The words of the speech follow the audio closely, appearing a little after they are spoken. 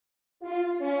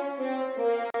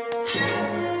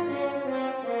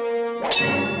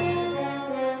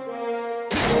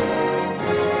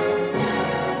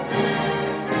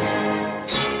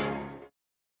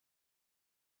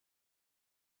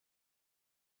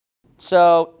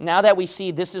So now that we see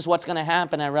this is what's going to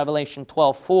happen at Revelation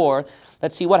 12:4,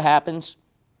 let's see what happens.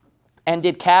 And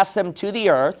did cast them to the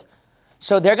earth.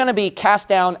 So they're going to be cast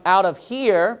down out of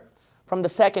here from the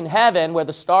second heaven where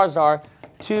the stars are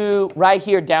to right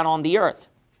here down on the earth.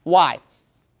 Why?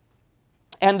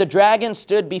 And the dragon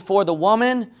stood before the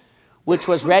woman, which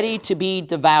was ready to be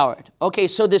devoured. Okay,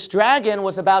 so this dragon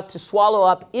was about to swallow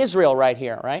up Israel right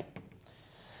here, right?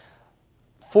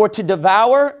 For to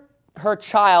devour her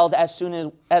child as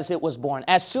soon as it was born.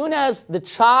 As soon as the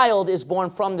child is born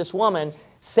from this woman,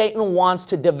 Satan wants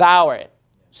to devour it.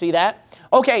 See that?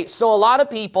 Okay, so a lot of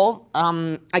people,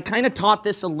 I kind of taught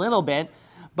this a little bit,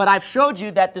 but I've showed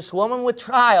you that this woman with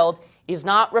child is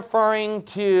not referring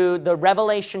to the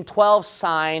Revelation 12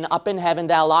 sign up in heaven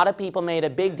that a lot of people made a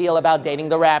big deal about dating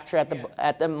the rapture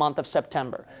at the month of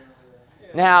September.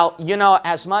 Now, you know,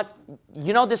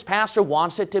 this pastor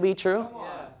wants it to be true.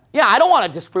 Yeah, I don't want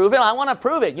to disprove it. I want to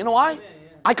prove it. You know why?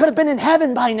 I could have been in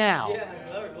heaven by now.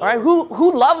 All right,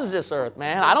 who loves this earth,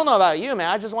 man? I don't know about you, man.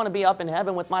 I just want to be up in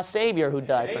heaven with my Savior who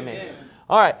died for me.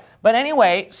 All right, but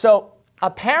anyway, so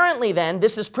apparently then,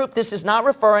 this is proof. This is not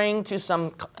referring to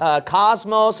some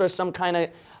cosmos or some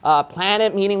kind of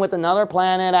planet meeting with another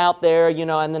planet out there, you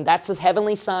know, and then that's the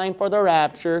heavenly sign for the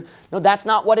rapture. No, that's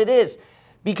not what it is.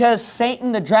 Because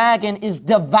Satan, the dragon, is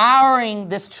devouring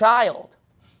this child.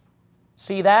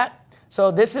 See that?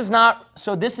 So this is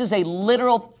a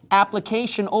literal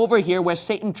application over here where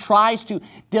Satan tries to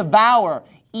devour,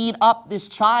 eat up this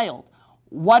child.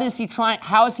 What is he trying?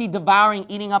 How is he devouring,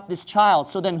 eating up this child?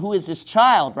 So then who is this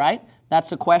child, right? That's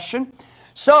the question.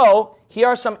 So here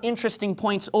are some interesting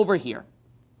points over here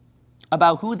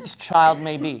about who this child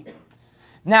may be.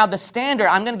 Now the standard,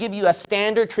 I'm going to give you a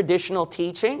standard traditional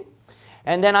teaching,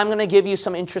 and then I'm going to give you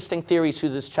some interesting theories who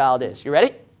this child is. You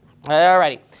ready? All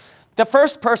righty. The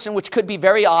first person, which could be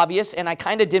very obvious, and I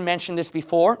kind of did mention this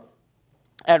before,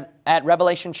 at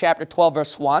Revelation chapter 12,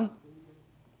 verse 1,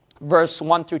 verse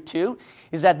 1 through 2,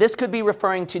 is that this could be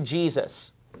referring to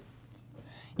Jesus.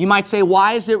 You might say,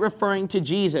 why is it referring to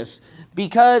Jesus?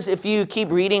 Because if you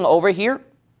keep reading over here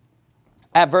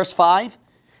at verse 5,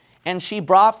 and she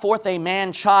brought forth a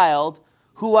man-child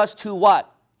who was to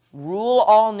what? Rule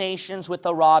all nations with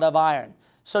a rod of iron.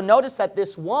 So notice that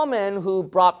this woman who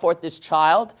brought forth this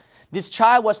child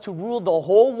was to rule the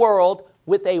whole world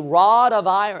with a rod of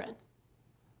iron.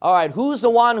 All right, who's the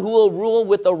one who will rule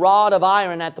with a rod of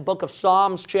iron at the book of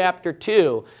Psalms chapter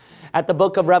 2, at the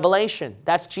book of Revelation?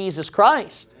 That's Jesus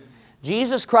Christ.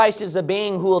 Jesus Christ is the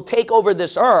being who will take over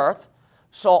this earth.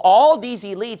 So all these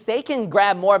elites, they can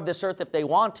grab more of this earth if they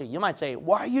want to. You might say,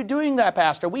 why are you doing that,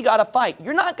 Pastor? We got to fight.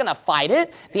 You're not going to fight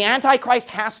it. The Antichrist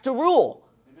has to rule.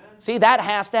 See, that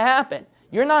has to happen.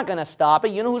 You're not going to stop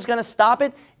it. You know who's going to stop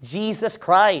it? Jesus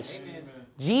Christ. Amen.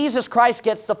 Jesus Christ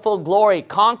gets the full glory,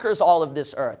 conquers all of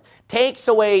this earth, takes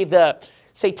away the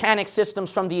satanic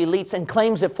systems from the elites and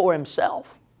claims it for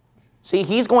himself. See,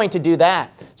 he's going to do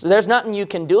that. So there's nothing you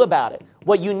can do about it.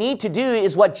 What you need to do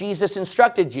is what Jesus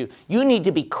instructed you. You need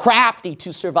to be crafty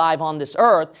to survive on this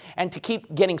earth and to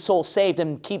keep getting souls saved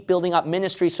and keep building up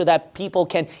ministry so that people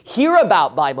can hear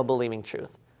about Bible-believing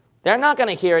truth. They're not going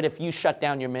to hear it if you shut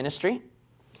down your ministry.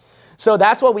 So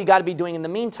that's what we got to be doing in the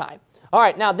meantime. All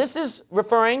right, now this is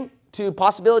referring to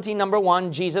possibility number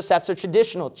one, Jesus. That's the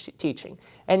traditional teaching.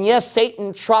 And yes,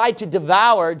 Satan tried to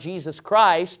devour Jesus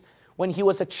Christ when he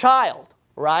was a child,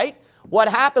 right? What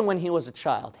happened when he was a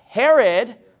child?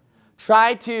 Herod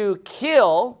tried to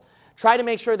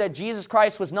make sure that Jesus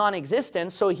Christ was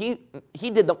non-existent, so he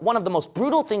did one of the most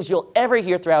brutal things you'll ever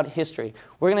hear throughout history.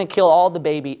 We're going to kill all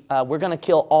we're going to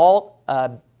kill all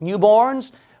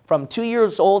newborns from 2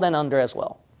 years old and under as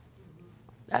well.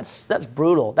 That's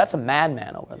brutal. That's a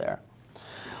madman over there.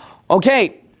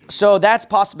 Okay, so that's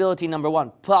possibility number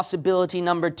one. Possibility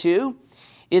number two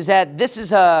is that this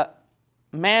is a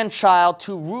man-child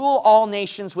to rule all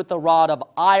nations with a rod of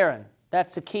iron.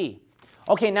 That's the key.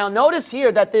 Okay, now notice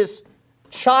here that this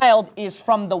child is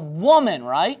from the woman,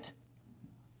 right?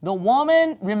 The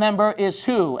woman, remember, is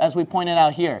who, as we pointed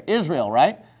out here? Israel,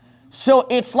 right? So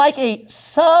it's like a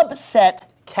subset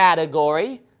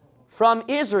category from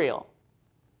Israel.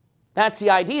 That's the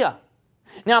idea.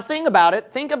 Now think about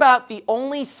it. Think about the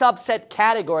only subset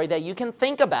category that you can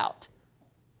think about.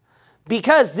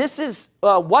 Because this is,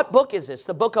 what book is this?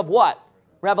 The book of what?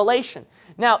 Revelation.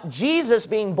 Now, Jesus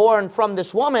being born from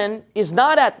this woman is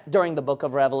not during the book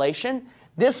of Revelation.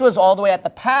 This was all the way at the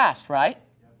past, right?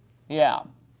 Yeah.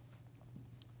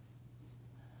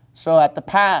 So at the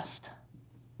past.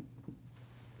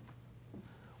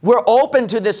 We're open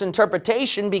to this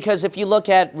interpretation because if you look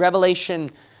at Revelation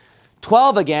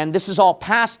 12 again, this is all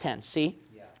past tense, see?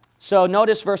 Yeah. So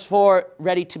notice verse 4,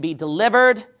 ready to be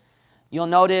delivered. You'll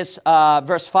notice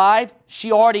verse 5,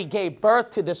 she already gave birth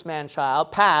to this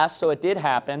man-child, past, so it did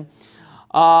happen.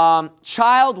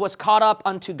 Child was caught up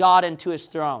unto God and to his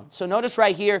throne. So notice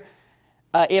right here,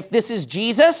 if this is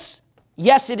Jesus,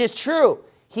 yes, it is true.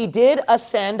 He did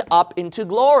ascend up into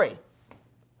glory,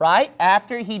 right?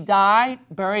 After he died,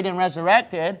 buried, and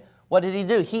resurrected, what did he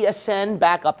do? He ascended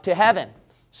back up to heaven.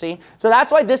 See? So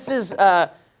that's why this is,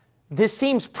 this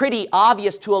seems pretty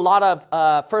obvious to a lot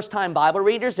of first-time Bible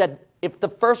readers, that if the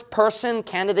first person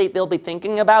candidate they'll be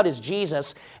thinking about is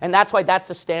Jesus, and that's why that's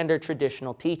the standard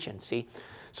traditional teaching, see?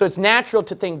 So it's natural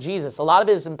to think Jesus. A lot of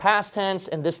it is in past tense,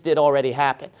 and this did already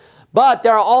happen. But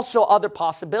there are also other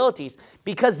possibilities.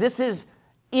 Because this is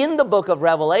in the book of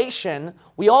Revelation,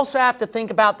 we also have to think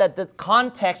about that the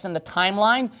context and the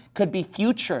timeline could be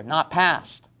future, not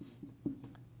past.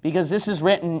 Because this is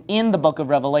written in the book of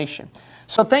Revelation.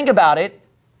 So think about it.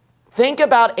 Think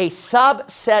about a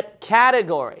subset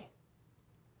category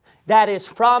that is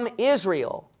from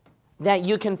Israel that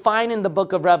you can find in the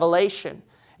book of Revelation.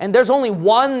 And there's only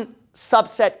one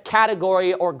subset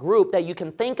category or group that you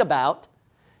can think about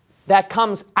that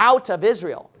comes out of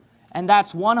Israel. And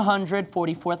that's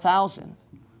 144,000.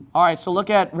 All right, so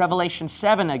look at Revelation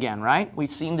 7 again, right?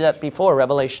 We've seen that before,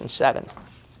 Revelation 7.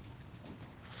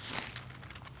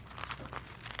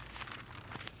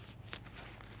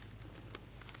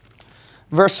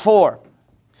 Verse 4.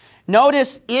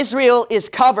 Notice Israel is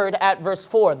covered at verse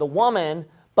 4, the woman,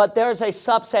 but there's a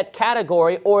subset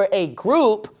category or a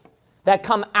group that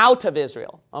come out of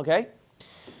Israel, okay?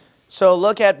 So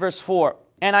look at verse 4.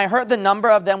 And I heard the number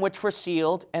of them which were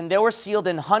sealed, and they were sealed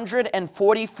in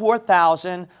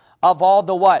 144,000 of all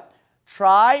the what?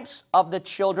 Tribes of the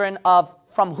children of,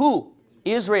 from who?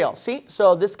 Israel. See?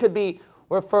 So this could be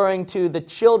referring to the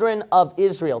children of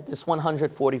Israel, this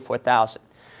 144,000.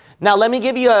 Now let me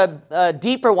give you a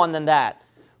deeper one than that.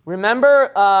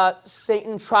 Remember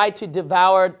Satan tried to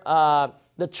devour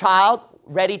the child,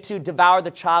 ready to devour the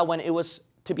child when it was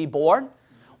to be born?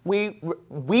 We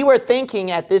were thinking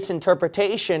at this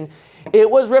interpretation, it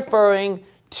was referring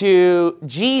to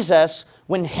Jesus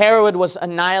when Herod was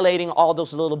annihilating all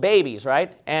those little babies,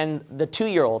 right? And the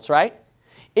 2-year-olds, right?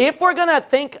 If we're going to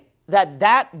think that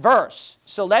that verse,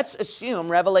 so let's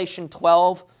assume Revelation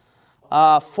 12,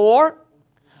 4,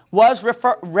 was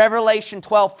Revelation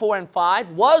 12, 4 and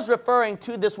 5 was referring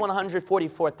to this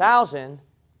 144,000,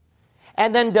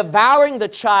 and then devouring the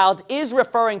child is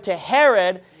referring to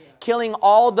Herod killing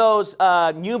all those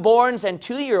newborns and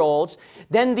 2-year-olds,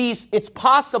 then it's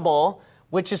possible,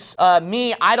 which is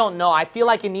me, I don't know. I feel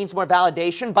like it needs more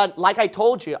validation, but like I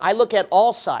told you, I look at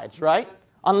all sides, right?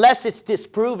 Unless it's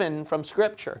disproven from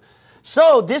Scripture.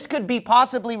 So this could be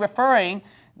possibly referring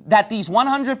that these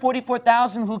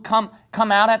 144,000 who come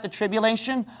out at the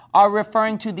tribulation are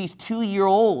referring to these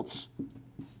 2-year-olds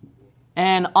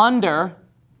and under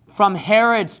from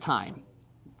Herod's time,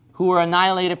 who were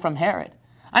annihilated from Herod.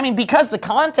 I mean, because the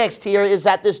context here is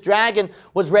that this dragon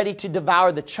was ready to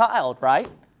devour the child, right?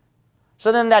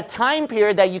 So then that time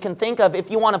period that you can think of,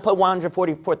 if you want to put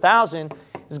 144,000,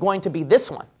 is going to be this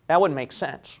one. That would make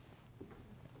sense.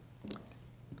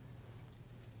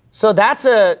 So that's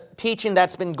a teaching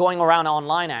that's been going around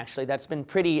online, actually. That's been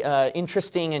pretty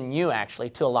interesting and new, actually,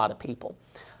 to a lot of people.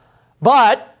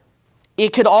 But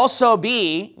it could also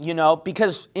be, you know,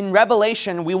 because in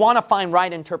Revelation, we want to find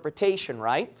right interpretation,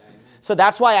 right? Amen. So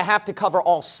that's why I have to cover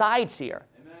all sides here.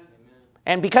 Amen.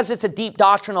 And because it's a deep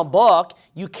doctrinal book,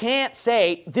 you can't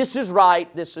say, this is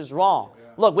right, this is wrong. Yeah.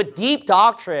 Look, with deep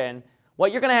doctrine,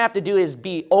 what you're going to have to do is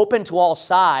be open to all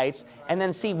sides and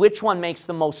then see which one makes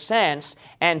the most sense.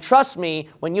 And trust me,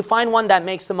 when you find one that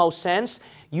makes the most sense,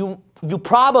 you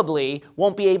probably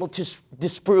won't be able to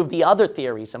disprove the other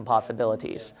theories and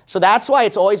possibilities. So that's why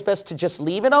it's always best to just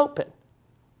leave it open.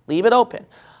 Leave it open.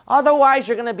 Otherwise,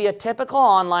 you're going to be a typical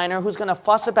onliner who's going to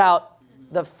fuss about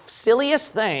the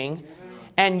silliest thing,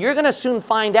 and you're going to soon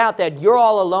find out that you're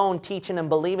all alone teaching and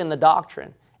believing the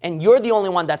doctrine. And you're the only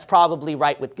one that's probably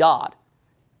right with God.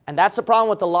 And that's the problem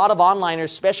with a lot of onliners,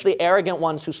 especially arrogant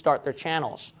ones who start their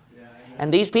channels.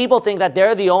 And these people think that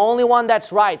they're the only one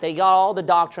that's right. They got all the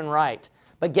doctrine right.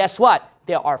 But guess what?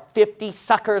 There are 50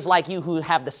 suckers like you who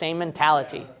have the same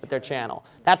mentality with their channel.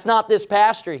 That's not this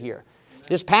pastor here.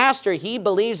 This pastor, he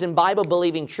believes in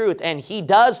Bible-believing truth, and he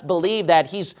does believe that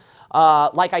he's,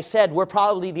 like I said, we're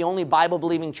probably the only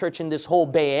Bible-believing church in this whole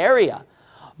Bay Area.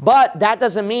 But that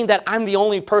doesn't mean that I'm the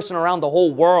only person around the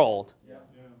whole world.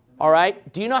 All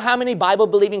right? Do you know how many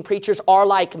Bible-believing preachers are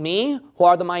like me, who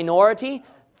are the minority?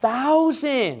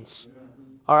 Thousands.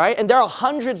 All right? And there are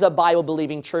hundreds of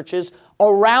Bible-believing churches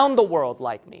around the world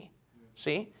like me.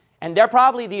 see? And they're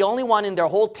probably the only one in their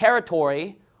whole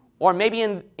territory, or maybe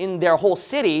in their whole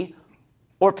city,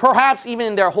 or perhaps even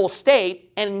in their whole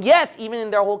state, and yes, even in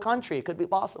their whole country. It could be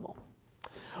possible.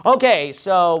 Okay,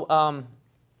 so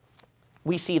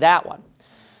we see that one.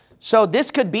 So this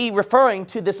could be referring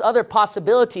to this other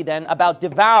possibility then about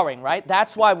devouring, right?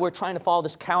 That's why we're trying to follow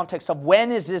this context of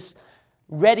when is this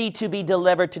ready to be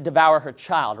delivered to devour her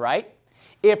child, right?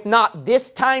 If not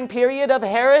this time period of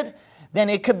Herod, then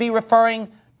it could be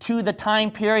referring to the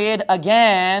time period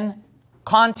again,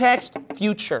 context,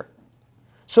 future.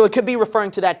 So it could be referring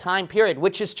to that time period,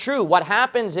 which is true. What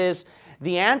happens is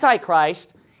the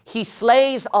Antichrist, he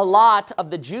slays a lot of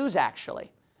the Jews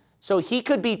actually. So he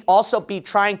could also be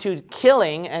trying to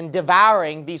killing and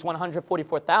devouring these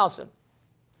 144,000.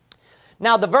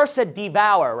 Now the verse said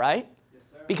devour, right? Yes,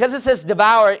 because it says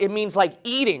devour, it means like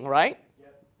eating, right?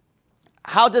 Yep.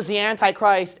 How does the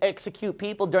Antichrist execute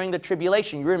people during the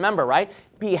tribulation? You remember, right?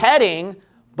 Beheading,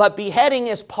 but beheading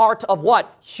is part of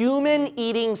what? Human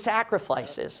eating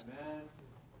sacrifices. Amen.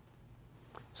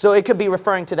 So it could be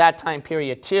referring to that time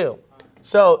period too.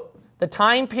 So the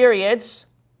time periods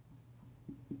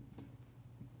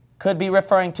could be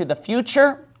referring to the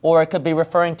future, or it could be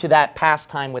referring to that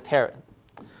past time with Herod.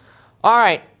 All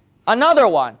right, another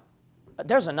one.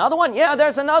 There's another one? Yeah,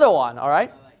 there's another one, all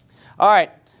right? All right,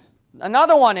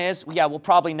 another one is, yeah, we'll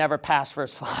probably never pass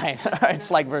verse 5. It's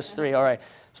like verse 3, all right.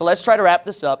 So let's try to wrap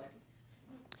this up.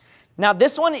 Now,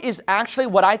 this one is actually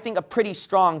what I think a pretty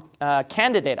strong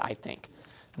candidate, I think.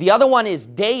 The other one is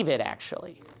David,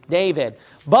 actually. David.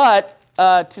 But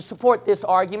to support this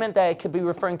argument that it could be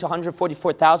referring to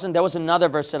 144,000, there was another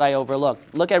verse that I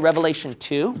overlooked. Look at Revelation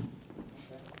 2.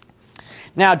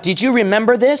 Now, did you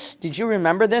remember this? Did you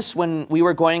remember this when we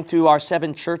were going through our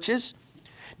 7 churches?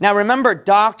 Now, remember,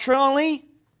 doctrinally,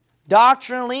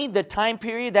 the time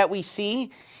period that we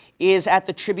see is at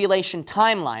the tribulation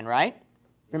timeline, right?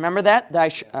 Remember that?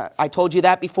 I told you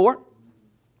that before?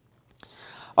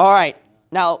 All right.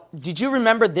 Now, did you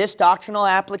remember this doctrinal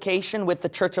application with the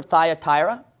church of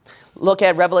Thyatira? Look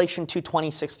at Revelation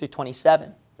 2:26 through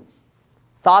 27.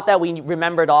 Thought that we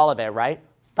remembered all of it, right?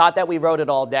 Thought that we wrote it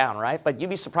all down, right? But you'd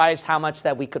be surprised how much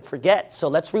that we could forget. So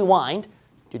let's rewind.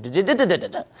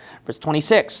 Verse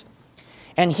 26.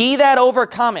 And he that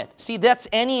overcometh. See, that's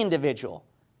any individual.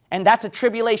 And that's a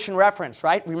tribulation reference,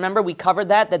 right? Remember we covered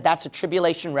that's a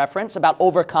tribulation reference about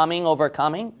overcoming.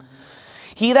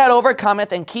 He that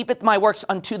overcometh and keepeth my works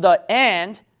unto the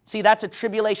end. See, that's a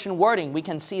tribulation wording. We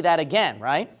can see that again,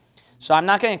 right? So I'm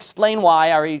not going to explain why.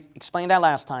 I already explained that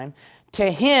last time.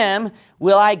 To him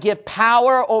will I give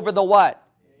power over the what?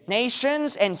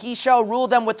 Nations, and he shall rule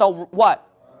them with a what?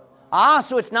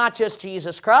 So it's not just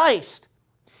Jesus Christ.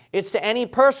 It's to any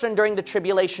person during the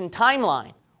tribulation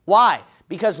timeline. Why?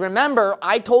 Because remember,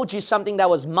 I told you something that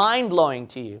was mind-blowing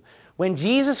to you. When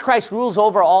Jesus Christ rules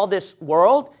over all this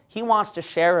world, he wants to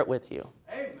share it with you.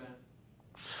 Amen.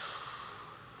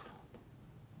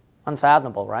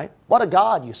 Unfathomable, right? What a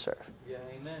God you serve. Yeah,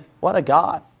 amen. What a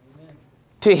God. Amen.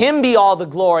 To him be all the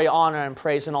glory, honor, and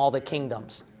praise in all the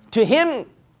kingdoms. To him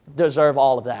deserve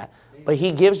all of that. But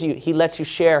he gives you, he lets you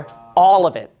share all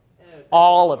of it.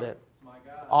 All of it.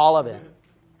 All of it.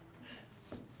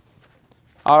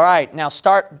 All right, now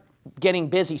start getting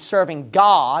busy serving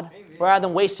God. Amen. Rather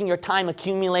than wasting your time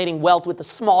accumulating wealth with a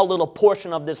small little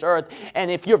portion of this earth.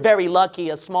 And if you're very lucky,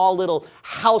 a small little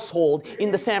household in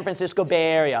the San Francisco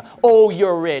Bay Area. Oh,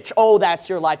 you're rich. Oh, that's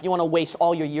your life. You want to waste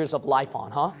all your years of life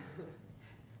on, huh?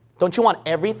 Don't you want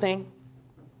everything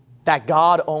that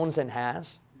God owns and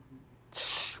has?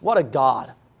 What a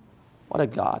God. What a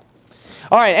God.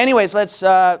 All right, anyways, let's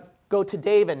go to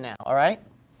David now, all right?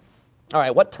 All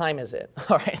right, what time is it?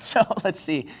 All right, so let's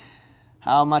see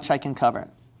how much I can cover.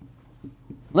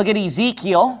 Look at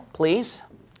Ezekiel, please.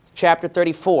 Chapter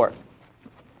 34.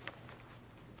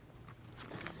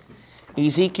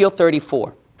 Ezekiel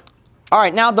 34. All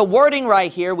right, now the wording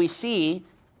right here we see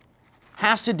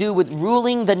has to do with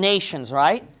ruling the nations,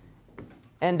 right?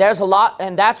 And there's a lot,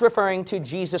 and that's referring to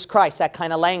Jesus Christ, that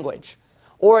kind of language.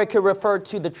 Or it could refer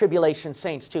to the tribulation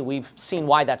saints too. We've seen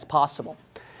why that's possible.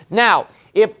 Now,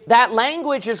 if that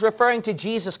language is referring to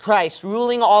Jesus Christ,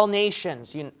 ruling all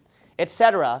nations,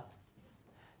 etc.,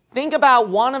 think about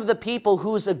one of the people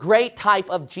who's a great type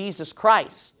of Jesus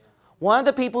Christ. One of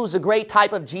the people who's a great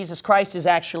type of Jesus Christ is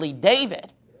actually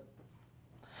David.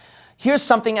 Here's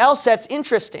something else that's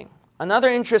interesting. Another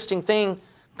interesting thing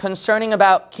concerning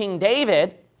about King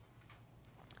David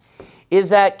is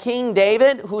that King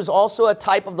David, who's also a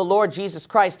type of the Lord Jesus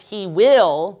Christ, he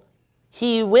will,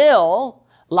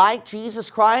 like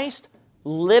Jesus Christ,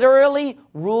 literally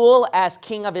rule as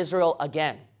King of Israel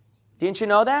again. Didn't you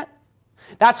know that?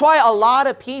 That's why a lot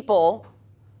of people,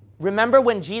 remember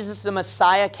when Jesus the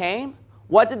Messiah came?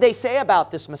 What did they say about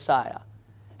this Messiah?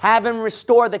 Have him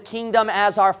restore the kingdom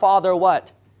as our father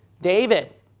what?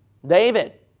 David.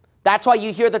 David. That's why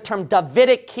you hear the term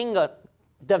Davidic kingdom.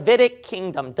 Davidic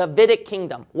kingdom. Davidic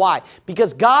kingdom. Why?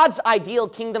 Because God's ideal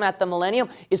kingdom at the millennium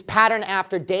is patterned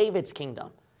after David's kingdom.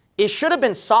 It should have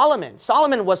been Solomon.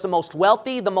 Solomon was the most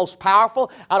wealthy, the most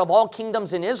powerful out of all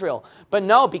kingdoms in Israel. But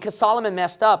no, because Solomon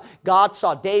messed up, God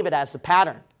saw David as the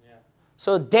pattern. Yeah.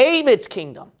 So David's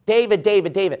kingdom. David,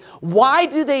 David, David. Why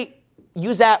do they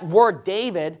use that word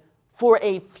David for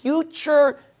a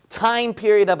future time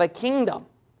period of a kingdom?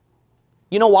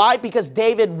 You know why? Because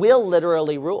David will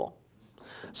literally rule.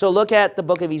 So look at the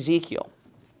book of Ezekiel.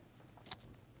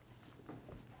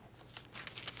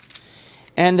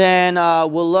 And then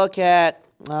we'll look at,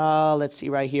 let's see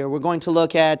right here. We're going to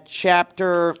look at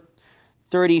chapter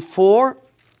 34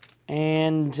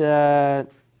 and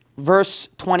verse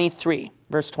 23.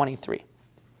 Verse 23.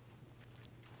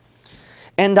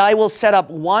 And I will set up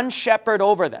one shepherd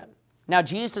over them. Now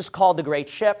Jesus called the great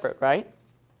shepherd, right?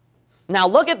 Now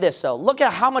look at this though. Look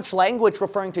at how much language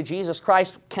referring to Jesus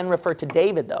Christ can refer to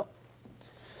David though.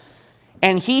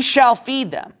 And he shall feed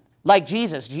them. Like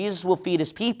Jesus. Jesus will feed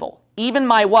his people. Even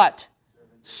my what?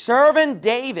 Servant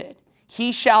David.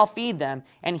 He shall feed them,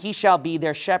 and he shall be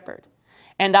their shepherd.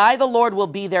 And I, the Lord, will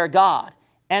be their God.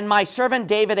 And my servant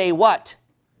David a what?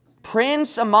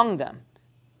 Prince among them.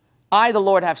 I, the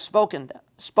Lord, have spoken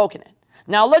it.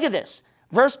 Now look at this.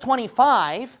 Verse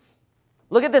 25.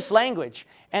 Look at this language.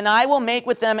 And I will make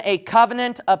with them a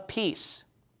covenant of peace.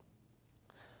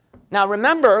 Now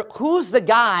remember, who's the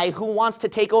guy who wants to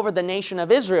take over the nation of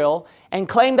Israel and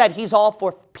claim that he's all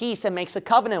for peace and makes a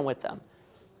covenant with them?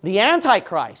 The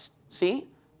Antichrist, see?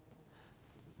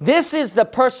 This is the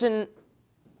person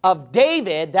of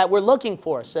David that we're looking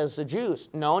for, says the Jews.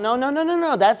 No, no, no, no, no,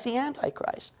 no, that's the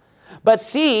Antichrist. But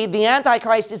see, the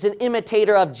Antichrist is an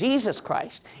imitator of Jesus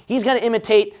Christ. He's going to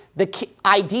imitate the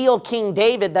ideal King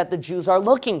David that the Jews are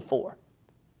looking for.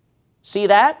 See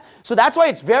that? So that's why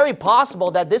it's very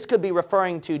possible that this could be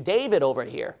referring to David over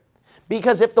here.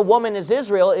 Because if the woman is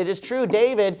Israel, it is true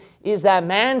David is that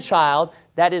man-child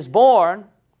that is born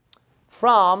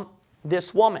from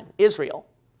this woman, Israel.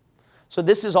 So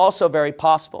this is also very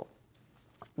possible.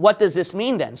 What does this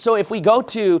mean then? So if we go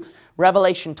to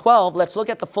Revelation 12, let's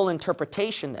look at the full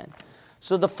interpretation then.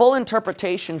 So the full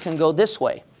interpretation can go this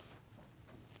way.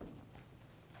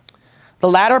 The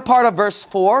latter part of verse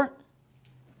 4,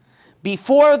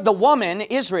 before the woman,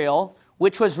 Israel,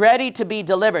 which was ready to be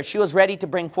delivered, she was ready to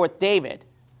bring forth David,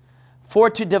 for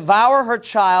to devour her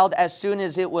child as soon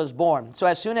as it was born. So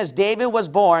as soon as David was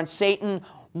born, Satan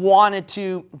wanted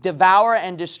to devour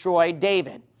and destroy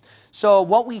David. So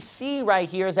what we see right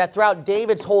here is that throughout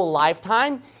David's whole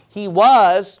lifetime, he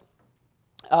was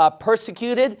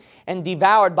persecuted and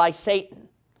devoured by Satan.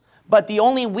 But the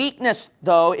only weakness,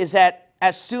 though, is that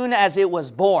as soon as it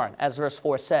was born, as verse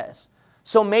 4 says.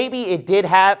 So maybe it did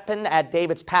happen at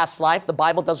David's past life. The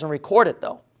Bible doesn't record it,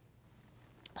 though.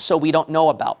 So we don't know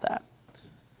about that.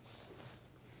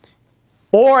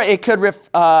 Or it could,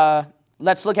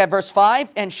 let's look at verse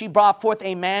 5. And she brought forth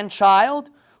a man-child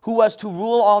who was to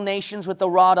rule all nations with the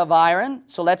rod of iron.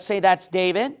 So let's say that's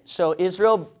David. So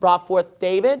Israel brought forth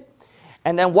David.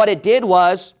 And then what it did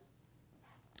was,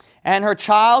 and her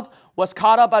child was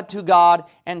caught up unto God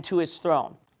and to his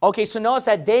throne. Okay, so notice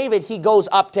that David, he goes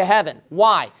up to heaven.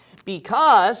 Why?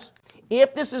 Because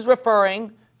if this is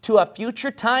referring to a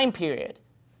future time period.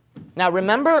 Now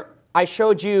remember, I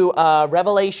showed you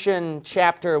Revelation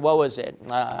chapter, what was it?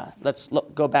 Let's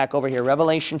go back over here.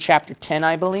 Revelation chapter 10,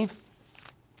 I believe.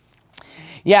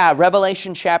 Yeah,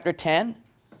 Revelation chapter 10.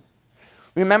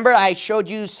 Remember, I showed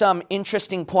you some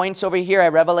interesting points over here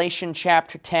at Revelation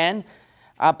chapter 10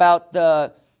 about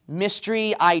the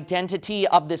mystery identity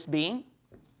of this being.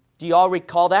 Do you all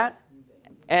recall that?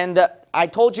 And I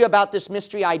told you about this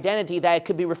mystery identity that it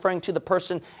could be referring to the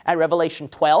person at Revelation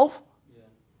 12. Yeah.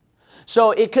 So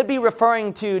it could be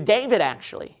referring to David,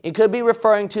 actually. It could be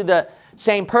referring to the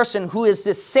same person who is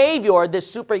this Savior,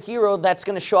 this superhero that's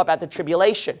going to show up at the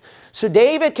tribulation. So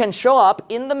David can show up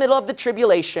in the middle of the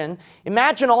tribulation.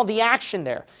 Imagine all the action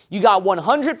there. You got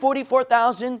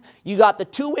 144,000. You got the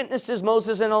two witnesses,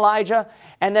 Moses and Elijah.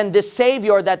 And then this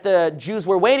Savior that the Jews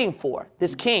were waiting for,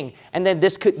 this king. And then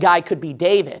this guy could be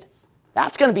David.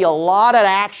 That's going to be a lot of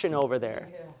action over there,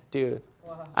 dude.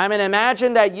 Wow. I mean,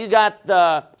 imagine that you got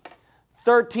the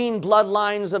 13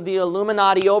 bloodlines of the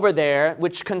Illuminati over there,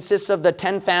 which consists of the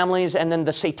 10 families and then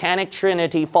the satanic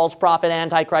trinity, false prophet,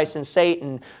 antichrist, and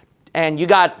Satan, And you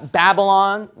got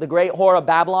Babylon, the great whore of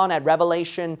Babylon at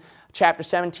Revelation chapter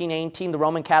 17, 18, the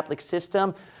Roman Catholic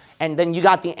system. And then you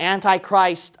got the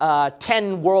Antichrist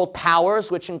 10 world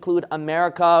powers, which include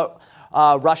America,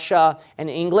 Russia, and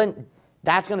England.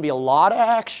 That's going to be a lot of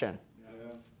action.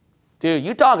 Dude,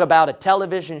 you talk about a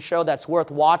television show that's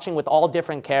worth watching with all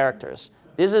different characters.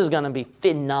 This is going to be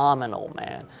phenomenal,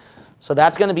 man. So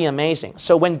that's going to be amazing.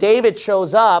 So when David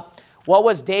shows up, what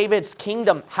was David's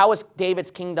kingdom? How was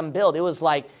David's kingdom built? It was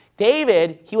like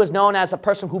David, he was known as a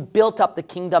person who built up the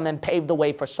kingdom and paved the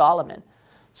way for Solomon.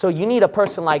 So you need a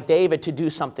person like David to do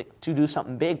something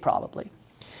big probably.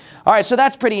 All right, so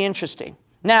that's pretty interesting.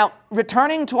 Now,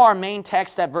 returning to our main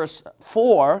text at verse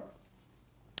 4,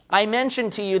 I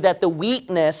mentioned to you that the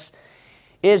weakness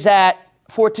is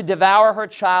for to devour her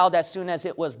child as soon as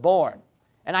it was born.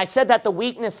 And I said that the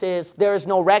weakness is there is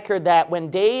no record that when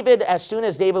David, as soon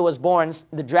as David was born,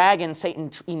 the dragon,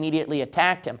 Satan, immediately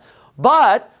attacked him.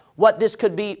 But what this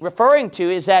could be referring to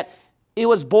is that it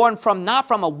was born from not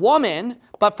from a woman,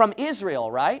 but from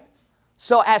Israel, right?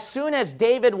 So as soon as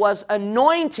David was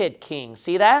anointed king,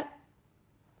 see that?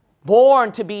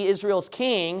 Born to be Israel's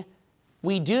king,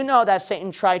 we do know that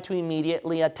Satan tried to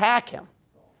immediately attack him.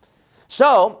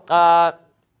 So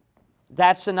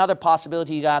that's another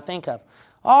possibility you got to think of.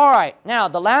 All right, now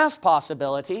the last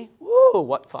possibility, woo,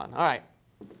 what fun, all right,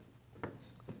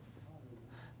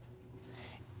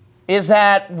 is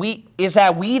that we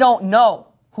don't know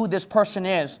who this person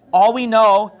is. All we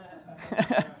know,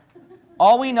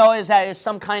 all we know is that it's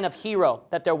some kind of hero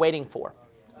that they're waiting for.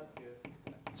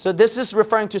 So this is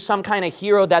referring to some kind of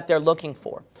hero that they're looking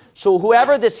for. So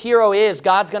whoever this hero is,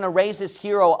 God's going to raise this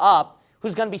hero up,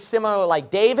 who's going to be similar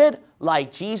like David,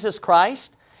 like Jesus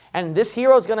Christ. And this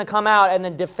hero is going to come out and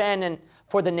then defend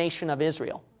for the nation of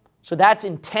Israel. So that's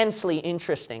intensely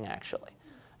interesting, actually.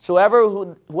 So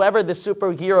whoever the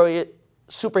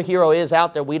superhero is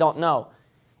out there, we don't know.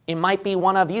 It might be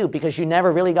one of you because you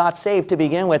never really got saved to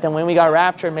begin with. And when we got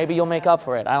raptured, maybe you'll make up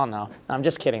for it. I don't know. I'm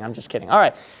just kidding. I'm just kidding. All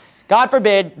right. God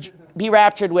forbid, be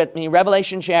raptured with me.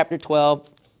 Revelation chapter 12.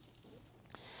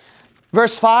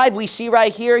 Verse 5, we see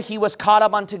right here, he was caught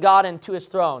up unto God and to his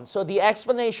throne. So the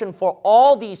explanation for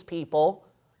all these people,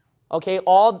 okay,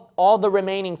 all the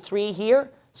remaining three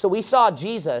here. So we saw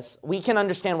Jesus. We can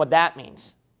understand what that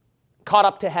means. Caught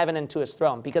up to heaven and to his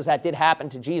throne, because that did happen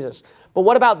to Jesus. But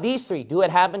what about these three? Do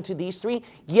it happen to these three?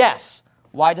 Yes.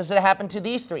 Why does it happen to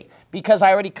these three? Because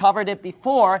I already covered it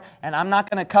before, and I'm not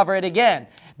going to cover it again.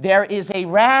 There is a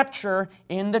rapture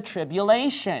in the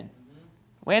tribulation.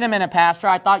 Wait a minute, Pastor.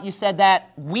 I thought you said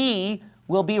that we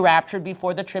will be raptured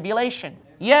before the tribulation.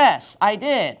 Yes, I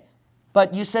did.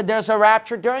 But you said there's a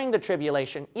rapture during the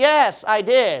tribulation. Yes, I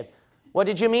did. What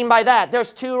did you mean by that?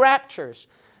 There's two raptures.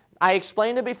 I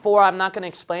explained it before. I'm not going to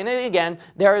explain it again.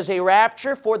 There is a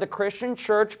rapture for the Christian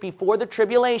church before the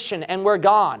tribulation, and we're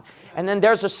gone. And then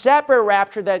there's a separate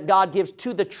rapture that God gives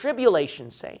to the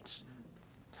tribulation saints.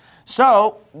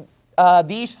 So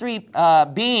these three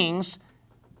beings,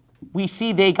 we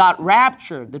see they got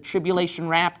raptured, the tribulation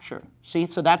rapture. See,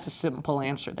 so that's a simple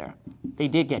answer there. They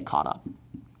did get caught up.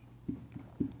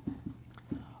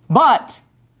 But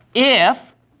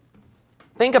if,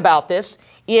 think about this,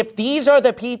 if these are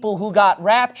the people who got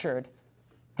raptured,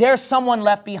 there's someone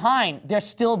left behind. There's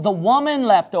still the woman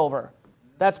left over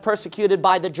that's persecuted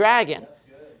by the dragon.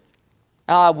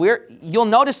 You'll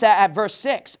notice that at verse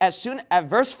 6. At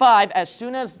verse 5, as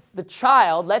soon as the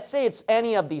child, let's say it's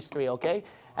any of these three, okay?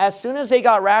 As soon as they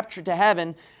got raptured to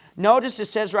heaven, notice it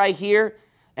says right here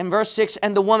in verse 6,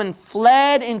 and the woman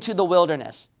fled into the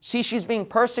wilderness. See, she's being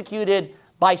persecuted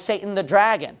by Satan the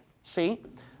dragon. See?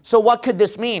 So what could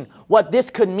this mean? What this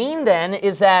could mean then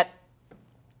is that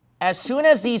as soon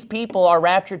as these people are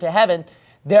raptured to heaven,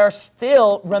 there are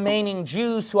still remaining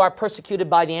Jews who are persecuted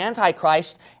by the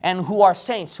Antichrist and who are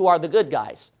saints, who are the good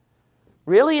guys.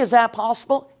 Really? Is that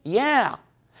possible? Yeah.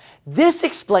 This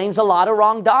explains a lot of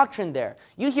wrong doctrine there.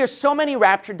 You hear so many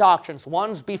rapture doctrines.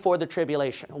 One's before the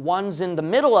tribulation. One's in the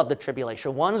middle of the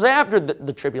tribulation. One's after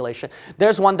the tribulation.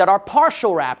 There's one that are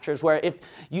partial raptures where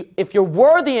if you're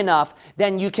worthy enough,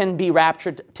 then you can be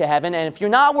raptured to heaven. And if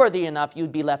you're not worthy enough,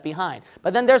 you'd be left behind.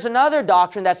 But then there's another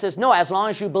doctrine that says, no, as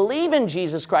long as you believe in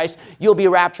Jesus Christ, you'll be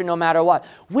raptured no matter what.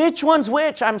 Which one's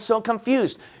which? I'm so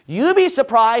confused. You'd be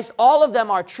surprised. All of them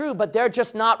are true, but they're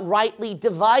just not rightly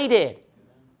divided.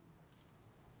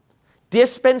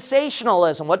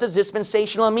 Dispensationalism. What does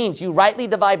dispensational mean? You rightly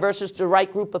divide verses to the right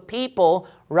group of people,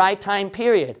 right time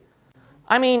period.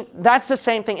 I mean, that's the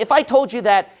same thing. If I told you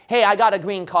that, hey, I got a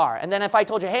green car, and then if I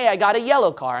told you, hey, I got a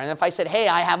yellow car, and if I said, hey,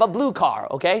 I have a blue car,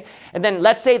 okay? And then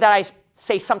let's say that I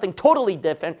say something totally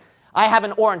different. I have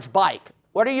an orange bike.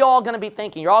 What are you all going to be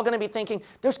thinking? You're all going to be thinking,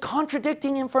 there's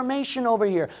contradicting information over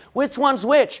here. Which one's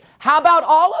which? How about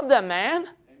all of them, man?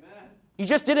 Amen. You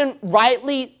just didn't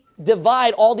rightly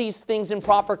divide all these things in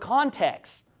proper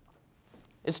context.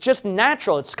 It's just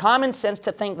natural. It's common sense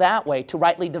to think that way, to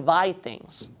rightly divide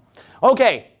things.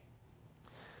 Okay,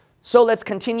 so let's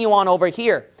continue on over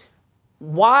here.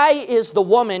 Why is the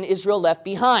woman Israel left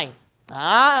behind?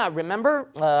 Remember,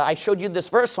 I showed you this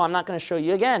verse, so I'm not going to show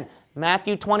you again.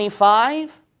 Matthew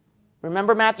 25.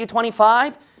 Remember Matthew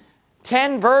 25?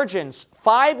 10 virgins.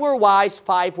 5 were wise,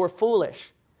 5 were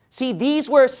foolish. See, these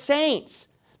were saints.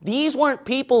 These weren't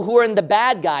people who were in the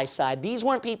bad guy side. These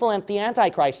weren't people at the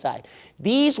Antichrist side.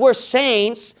 These were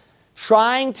saints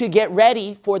trying to get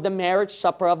ready for the marriage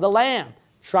supper of the Lamb,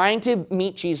 trying to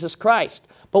meet Jesus Christ.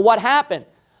 But what happened?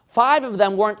 5 of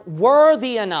them weren't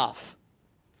worthy enough.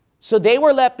 So they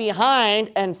were left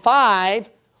behind, and 5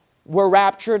 were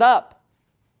raptured up.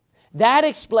 That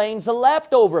explains the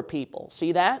leftover people.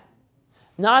 See that?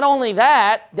 Not only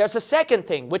that, there's a second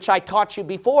thing, which I taught you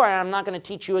before, and I'm not going to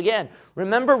teach you again.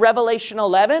 Remember Revelation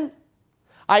 11?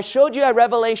 I showed you at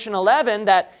Revelation 11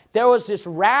 that there was this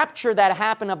rapture that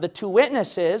happened of the 2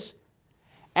 witnesses,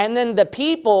 and then the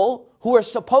people who are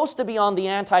supposed to be on the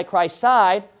Antichrist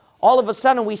side, all of a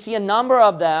sudden we see a number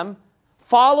of them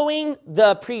following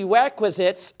the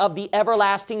prerequisites of the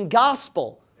everlasting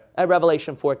gospel at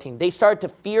Revelation 14. They start to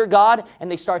fear God and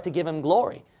they start to give Him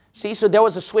glory. See, so there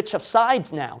was a switch of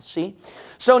sides now, see?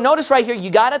 So notice right here,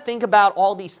 you got to think about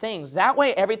all these things. That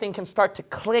way everything can start to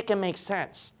click and make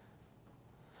sense.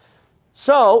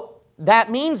 So that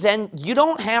means then you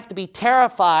don't have to be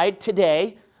terrified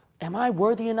today. Am I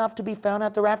worthy enough to be found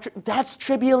at the rapture? That's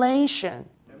tribulation.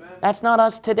 Amen. That's not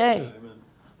us today. Yeah,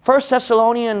 1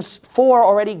 Thessalonians 4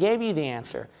 already gave you the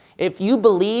answer. If you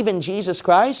believe in Jesus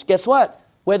Christ, guess what?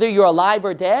 Whether you're alive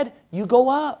or dead, you go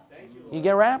up. You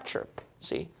get raptured.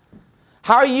 See?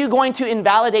 How are you going to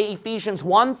invalidate Ephesians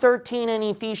 1:13 and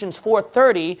Ephesians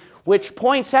 4:30, which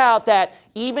points out that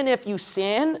even if you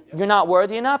sin, you're not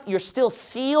worthy enough, you're still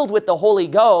sealed with the Holy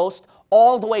Ghost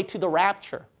all the way to the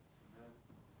rapture?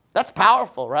 That's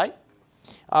powerful, right?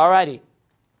 Alrighty.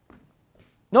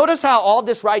 Notice how all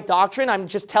this right doctrine, I'm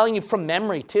just telling you from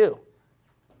memory too.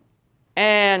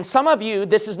 And some of you,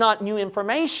 this is not new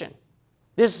information.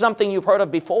 This is something you've heard of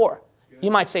before.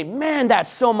 You might say, man, that's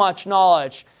so much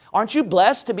knowledge. Aren't you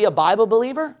blessed to be a Bible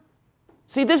believer?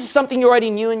 See, this is something you already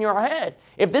knew in your head.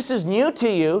 If this is new to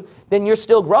you, then you're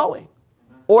still growing.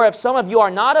 Or if some of you are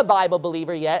not a Bible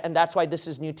believer yet, and that's why this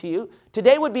is new to you,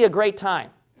 today would be a great time.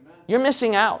 You're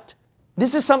missing out.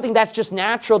 This is something that's just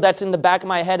natural, that's in the back of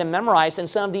my head and memorized, and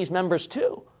some of these members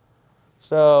too.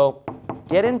 So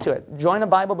get into it. Join a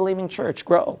Bible-believing church.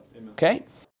 Grow. Okay?